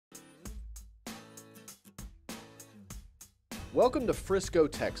Welcome to Frisco,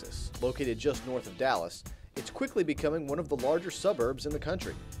 Texas. Located just north of Dallas, it's quickly becoming one of the larger suburbs in the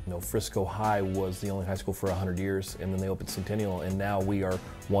country. You know, Frisco High was the only high school for 100 years, and then they opened Centennial, and now we are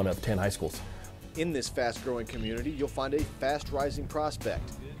one of 10 high schools. In this fast-growing community, you'll find a fast-rising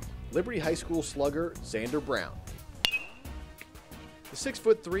prospect, Liberty High School slugger Zander Brown. The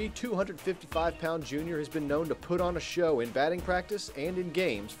 6'3", 255-pound junior has been known to put on a show in batting practice and in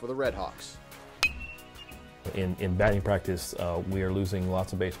games for the Redhawks. In batting practice, we are losing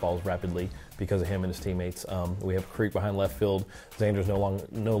lots of baseballs rapidly because of him and his teammates. We have a creek behind left field. Zander's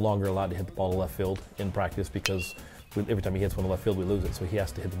no longer allowed to hit the ball to left field in practice because every time he hits one to left field, we lose it. So he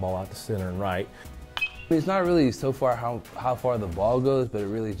has to hit the ball out to center and right. It's not really so far how far the ball goes, but it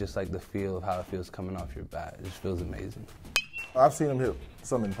really just like the feel of how it feels coming off your bat. It just feels amazing. I've seen him hit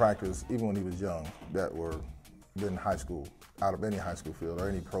some in practice, even when he was young, that were in high school, out of any high school field or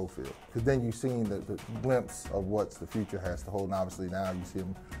any pro field. Because then you've seen the glimpse of what the future has to hold, and obviously now you see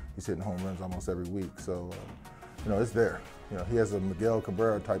him, he's hitting home runs almost every week. So, it's there. He has a Miguel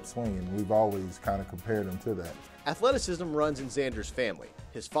Cabrera type swing, and we've always kind of compared him to that. Athleticism runs in Zander's family.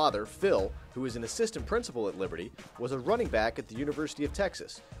 His father, Phil, who is an assistant principal at Liberty, was a running back at the University of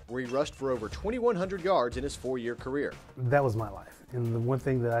Texas, where he rushed for over 2,100 yards in his 4-year career. That was my life, and the one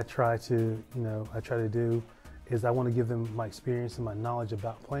thing that I try to do is I want to give them my experience and my knowledge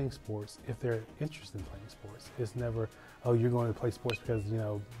about playing sports if they're interested in playing sports. It's never, oh, you're going to play sports because,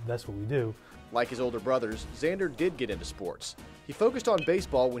 that's what we do. Like his older brothers, Zander did get into sports. He focused on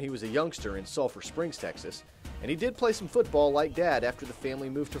baseball when he was a youngster in Sulphur Springs, Texas, and he did play some football like Dad after the family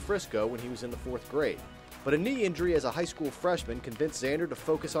moved to Frisco when he was in the 4th grade. But a knee injury as a high school freshman convinced Zander to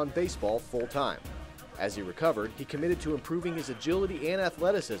focus on baseball full-time. As he recovered, he committed to improving his agility and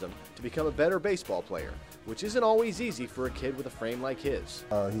athleticism to become a better baseball player, which isn't always easy for a kid with a frame like his.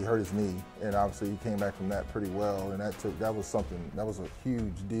 He hurt his knee, and obviously he came back from that pretty well, and that was a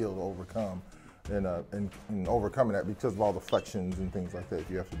huge deal to overcome. And overcoming that because of all the flexions and things like that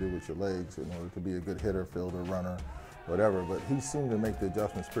you have to do with your legs in order to be a good hitter, fielder, runner, whatever. But he seemed to make the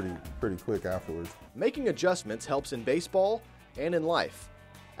adjustments pretty quick afterwards. Making adjustments helps in baseball and in life.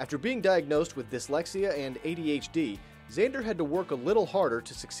 After being diagnosed with dyslexia and ADHD, Zander had to work a little harder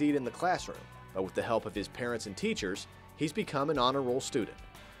to succeed in the classroom. But with the help of his parents and teachers, he's become an honor roll student.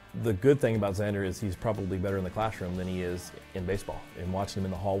 The good thing about Zander is he's probably better in the classroom than he is in baseball. And watching him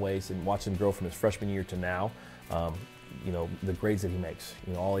in the hallways and watching him grow from his freshman year to now, the grades that he makes,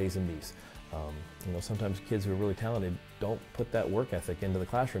 all A's and B's. Sometimes kids who are really talented don't put that work ethic into the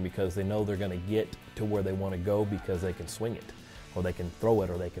classroom because they know they're going to get to where they want to go because they can swing it, or they can throw it,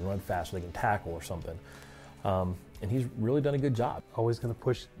 or they can run fast, or they can tackle or something. And he's really done a good job. Always going to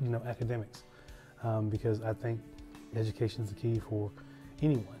push, academics, because I think education is the key for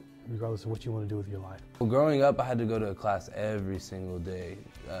anyone, regardless of what you want to do with your life. Well, growing up, I had to go to a class every single day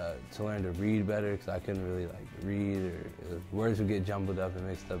to learn to read better because I couldn't really read, or words would get jumbled up and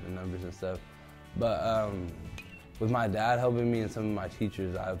mixed up in numbers and stuff. But with my dad helping me and some of my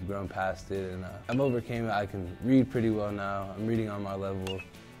teachers, I've grown past it, and I've overcame it. I can read pretty well now. I'm reading on my level,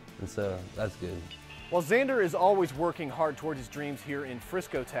 and so that's good. While Zander is always working hard toward his dreams here in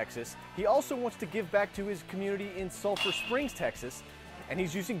Frisco, Texas, he also wants to give back to his community in Sulphur Springs, Texas, and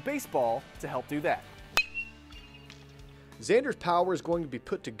he's using baseball to help do that. Zander's power is going to be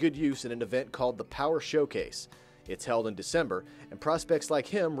put to good use in an event called the Power Showcase. It's held in December, and prospects like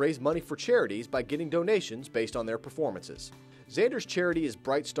him raise money for charities by getting donations based on their performances. Zander's charity is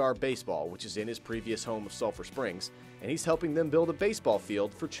Bright Star Baseball, which is in his previous home of Sulphur Springs, and he's helping them build a baseball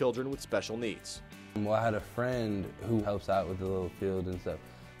field for children with special needs. Well, I had a friend who helps out with the little field and stuff,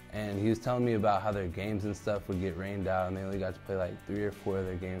 and he was telling me about how their games and stuff would get rained out, and they only got to play like 3 or 4 of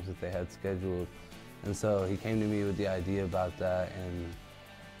their games that they had scheduled. And so he came to me with the idea about that, and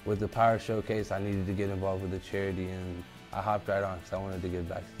with the Power Showcase, I needed to get involved with the charity, and I hopped right on because I wanted to give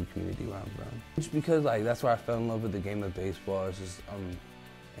back to the community where I'm from. Just because that's where I fell in love with the game of baseball. It's just,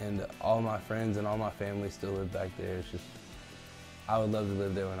 and all my friends and all my family still live back there. It's just, I would love to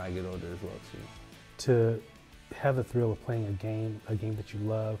live there when I get older as well too. To have the thrill of playing a game that you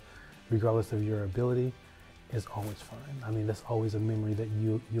love, regardless of your ability, is always fun. I mean, that's always a memory that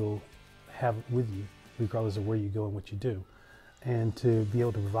you'll have with you, regardless of where you go and what you do. And to be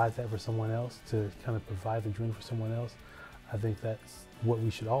able to provide that for someone else, to kind of provide the dream for someone else, I think that's what we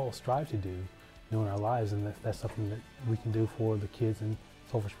should all strive to do, in our lives, and that's something that we can do for the kids in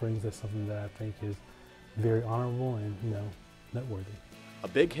Sulphur Springs. That's something that I think is very honorable and, noteworthy. A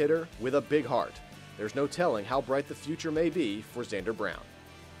big hitter with a big heart. There's no telling how bright the future may be for Zander Brown.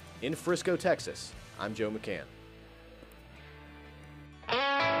 In Frisco, Texas, I'm Joe McCann.